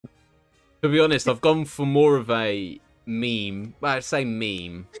To be honest, I've gone for more of a meme. Well, I'd say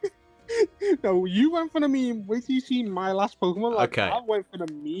meme. No, you went for the meme. Wait till you see my last Pokemon. Like, Okay. I went for the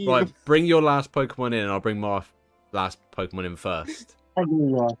meme. Right, bring your last Pokemon in, and I'll bring my last Pokemon in first.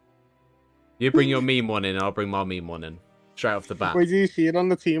 You bring your meme one in, and I'll bring my meme one in. Straight off the bat. Wait till you see it on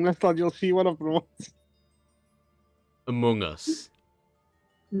the team list, and you'll see what I've brought. Among Us.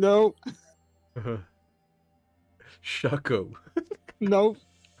 No, Shuckle. no,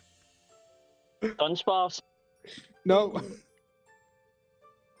 Dunsparce. no.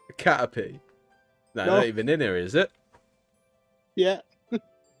 Caterpie. No, No. not even in here, is it? Yeah.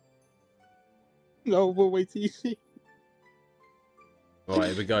 No, but wait till you see. Right,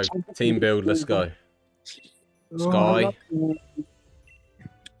 here we go. Team build, let's go. Sky.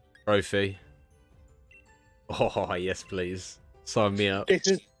 Trophy. Oh, yes, please. Sign me up. This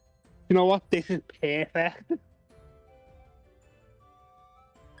is, you know what? This is perfect.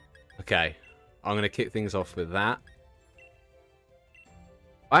 Okay, I'm going to kick things off with that.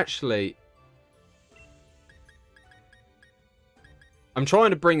 Actually, I'm trying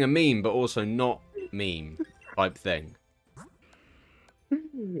to bring a meme, but also not meme type thing.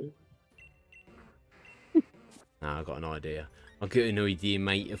 Nah, I've got an idea. I've got an idea,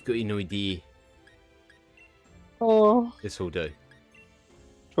 mate. I've got an idea. Oh, This will do.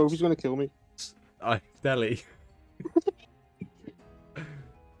 Trophy's gonna kill me. Delhi.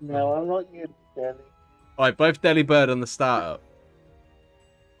 No, I'm not you, Danny. Alright, both Delhi Bird on the startup.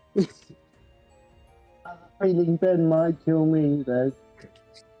 I have a feeling Ben might kill me, though.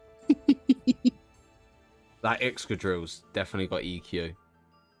 That Excadrill's definitely got EQ.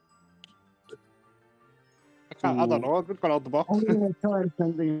 I don't know. I've got out the box. I'm going to try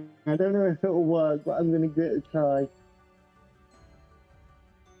something. I don't know if it'll work, but I'm going to give it a try.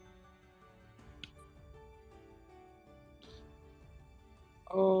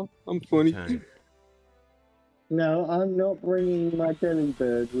 Oh, I'm funny. Okay. No, I'm not bringing my jelly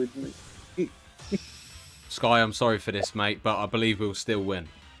bird with me. Sky, I'm sorry for this, mate, but I believe we'll still win.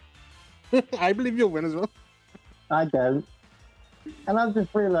 I believe you'll win as well. I don't. And I've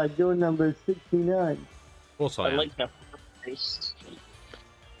just realised your number is 69. Of course I am. like that face.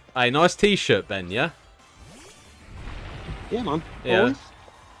 Hey, nice t-shirt, Ben, yeah? Yeah, man. Yeah. Always.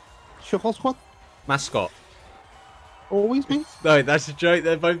 Shuffle squad. Mascot. Always, mate. No, that's a joke.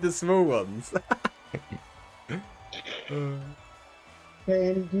 They're both the small ones. Ben,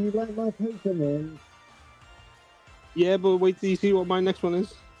 do you like my Pokemon? Yeah, but wait till you see what my next one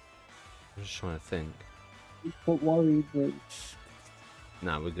is. I'm just trying to think. What worries me?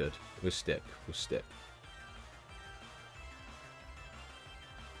 Nah, we're good. We'll stick. We'll stick.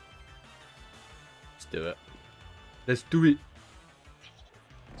 Let's do it. Let's do it.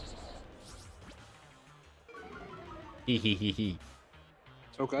 Hee hee hee hee.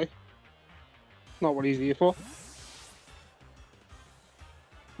 It's okay. Not what he's here for.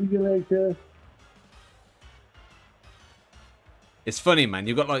 See you later. It's funny, man.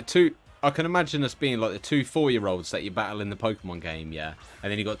 You've got like two... I can imagine us being like the two 4-year-olds that you battle in the Pokemon game, yeah?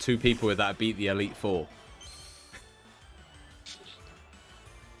 And then you got two people that beat the Elite Four.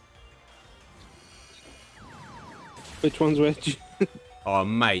 Which one's which? Oh,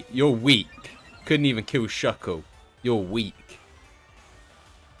 mate, you're weak. Couldn't even kill Shuckle. You're weak.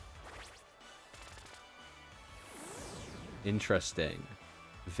 Interesting.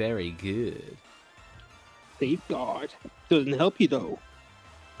 Very good. Safeguard. Doesn't help you though.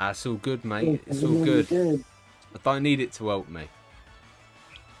 That's all good, mate. It's all good. I don't need it to help me.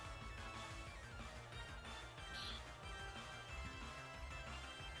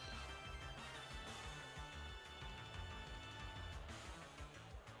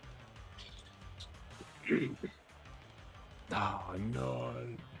 Oh, no.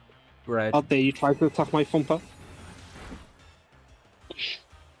 Red. How dare you try to attack my Thumper?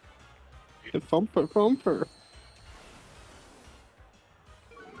 Thumper, Thumper.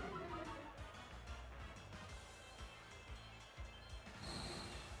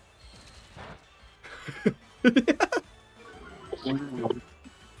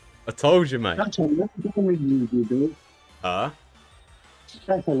 I told you, mate. That's a lot of damage you did.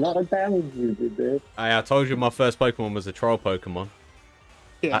 That's a lot of damage you did. I told you my first Pokemon was a troll Pokemon.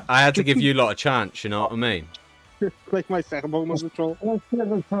 Yeah. I had to give you a lot of chance, you know what I mean? Like my second Pokemon was a troll. Let's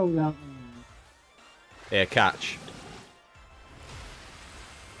never told that. Yeah, catch.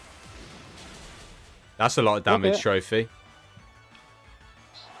 That's a lot of damage, Okay. Trophy.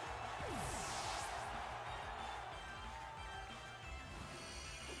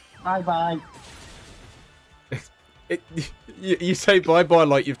 Bye-bye. You say bye-bye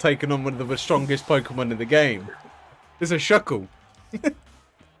like you've taken on one of the strongest Pokemon in the game. It's a Shuckle.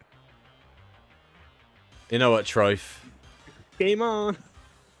 You know what, Troth? Game on.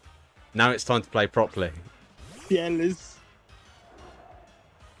 Now it's time to play properly. Yeah, Liz.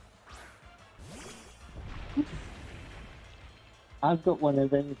 I've got one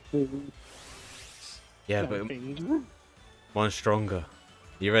of them too. Yeah, but mine's stronger.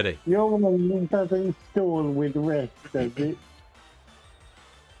 You ready? Your one doesn't stall with rest, does it?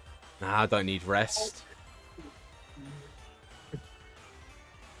 Nah, I don't need rest.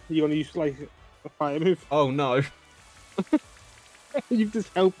 You want to use like a fire move? Oh no. You've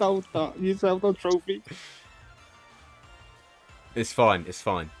just helped out that. You just helped out trophy. It's fine, it's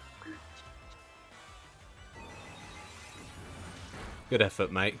fine. Good effort,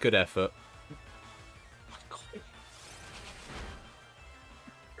 mate. Good effort.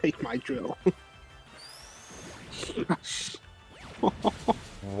 Take my drill.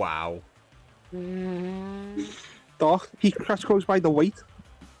 Wow. Doc, he crash goes by the weight.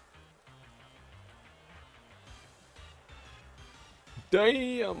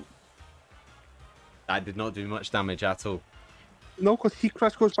 Damn. That did not do much damage at all. No, because he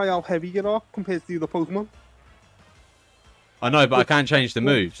crash goes by how heavy you are compared to the other Pokemon. I know, but I can't change the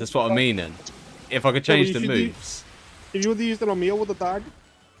moves. That's what I'm meaning. If I could change the moves. If you would have used it on me, I would have died.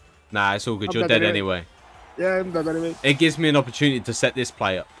 Nah, it's all good. I'm You're dead anyway. Yeah, I'm dead anyway. It gives me an opportunity to set this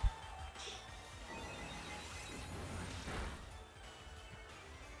play up.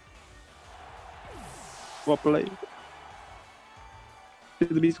 What play?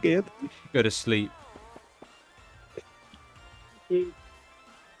 Should be scared. Go to sleep.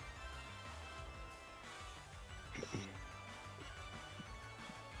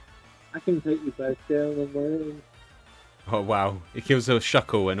 I can take you both down on my own. Oh wow. He kills a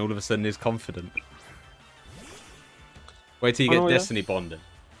Shuckle and all of a sudden is confident. Wait till you get Destiny bonded.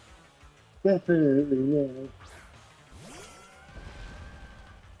 Definitely, yeah.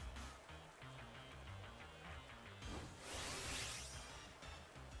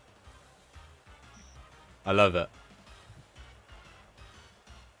 I love it.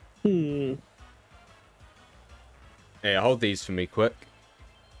 Yeah, hold these for me quick.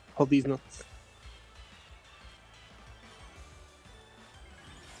 Hold these nuts.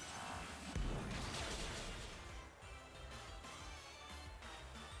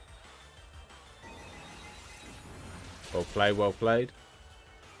 Well played, well played.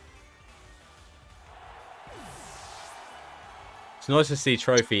 It's nice to see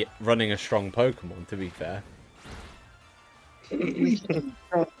Trophy running a strong Pokemon, to be fair.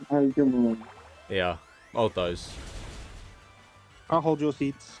 Pokemon. Yeah, hold those. I'll hold your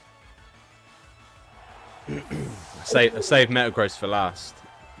seats. Save Metagross for last.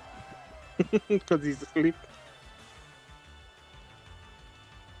 Because he's asleep.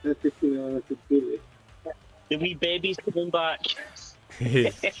 The wee baby's coming back.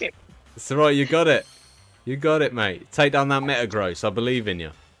 It's alright, you got it. You got it, mate. Take down that Metagross. I believe in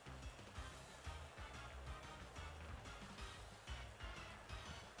you.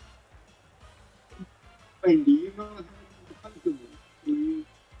 Wait, do you not have the Pokemon?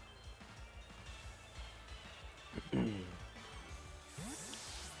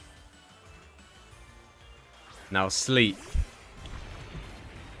 Now sleep.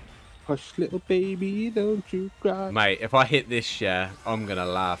 Hush, little baby, don't you cry. Mate, if I hit this, yeah, I'm going to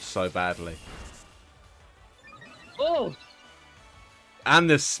laugh so badly. Oh! And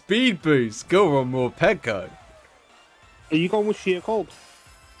the speed boost. Go on, Morpeko. Are you going with sheer cold?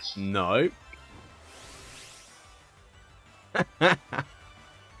 No.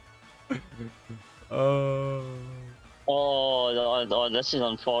 Oh. Oh, this is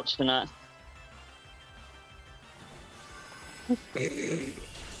unfortunate.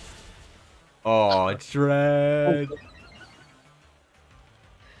 Oh, Dread.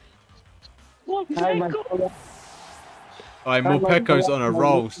 Morpeko! Alright, Morpeko's on a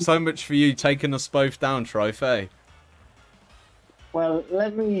roll. So much for you taking us both down, Trophy. Well,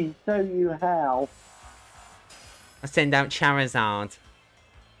 let me show you how. I send out Charizard.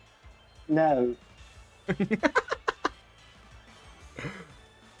 No.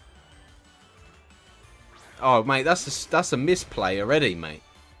 Oh, mate, that's a misplay already, mate.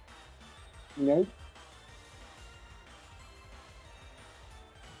 No.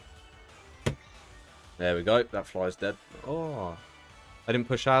 There we go. That fly's dead. Oh, I didn't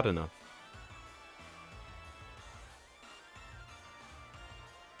push hard enough.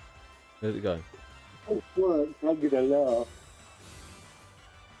 Where'd it go? Oh, what? I'm gonna laugh.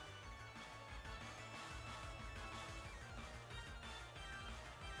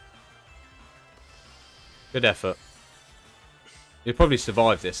 Good effort. You'll probably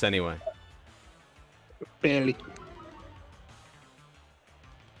survive this anyway. Barely.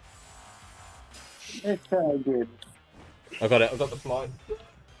 It's so good. I got it. I got the fly.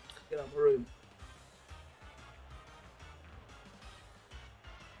 Get out of my room.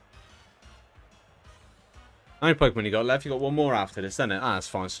 How many Pokemon you got left? You got one more after this, isn't it? Ah, that's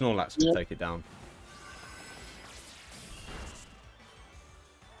fine. Snorlax will take it down.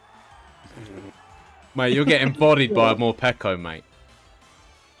 Mate, you're getting bodied by a Morpeko, mate.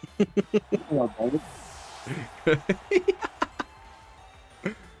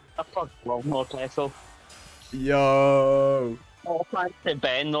 I fucking love MORPEKO. Yo. Oh, thanks to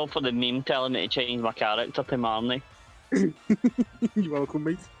Ben though for the meme telling me to change my character to Marnie. You're welcome,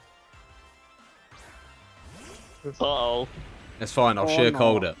 mate. Uh-oh. It's fine. I'll Oh, sheer no.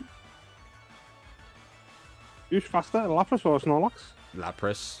 cold it. Who's faster, Lapras or Snorlax?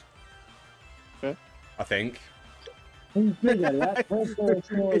 Lapras. Okay. I think. Who's bigger, Lapras or It's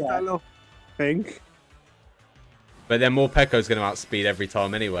that Snorlax? little thing. But then Morpeko's going to outspeed every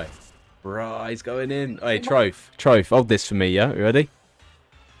time anyway. Right, he's going in. Hey, Troph, hold this for me, yeah? You ready?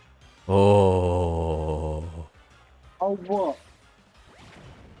 Oh. Oh, what?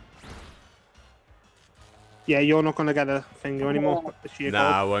 Yeah, you're not gonna get a finger anymore.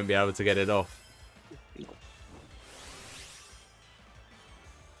 Nah, I won't be able to get it off.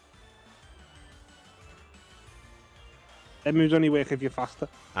 That moves only work if you're faster.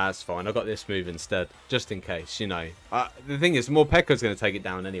 That's fine. I got this move instead, just in case, you know. The thing is, Morpeko's going to take it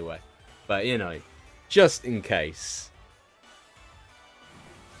down anyway. But, you know, just in case.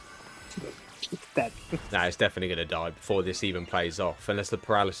 It's dead. Nah, it's definitely going to die before this even plays off, unless the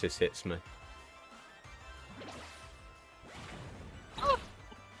paralysis hits me.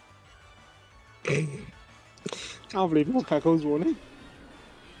 Can't believe Morpeko's running.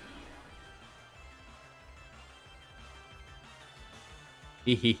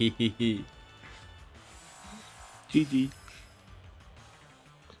 Hehehehe. GG.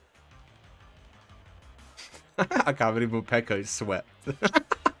 I can't believe Morpeko's swept.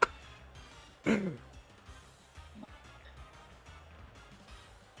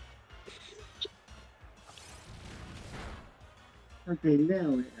 Okay,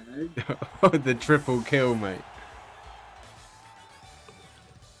 now it The triple kill, mate.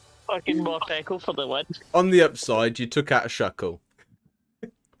 Fucking MORPEKO for the win. On the upside, you took out a Shuckle.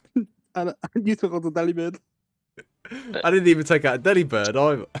 And you took out the Delibird. I didn't even take out a Delibird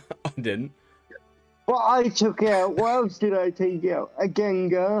either. I didn't. What I took out, what else did I take out? A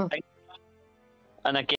Gengar. And again.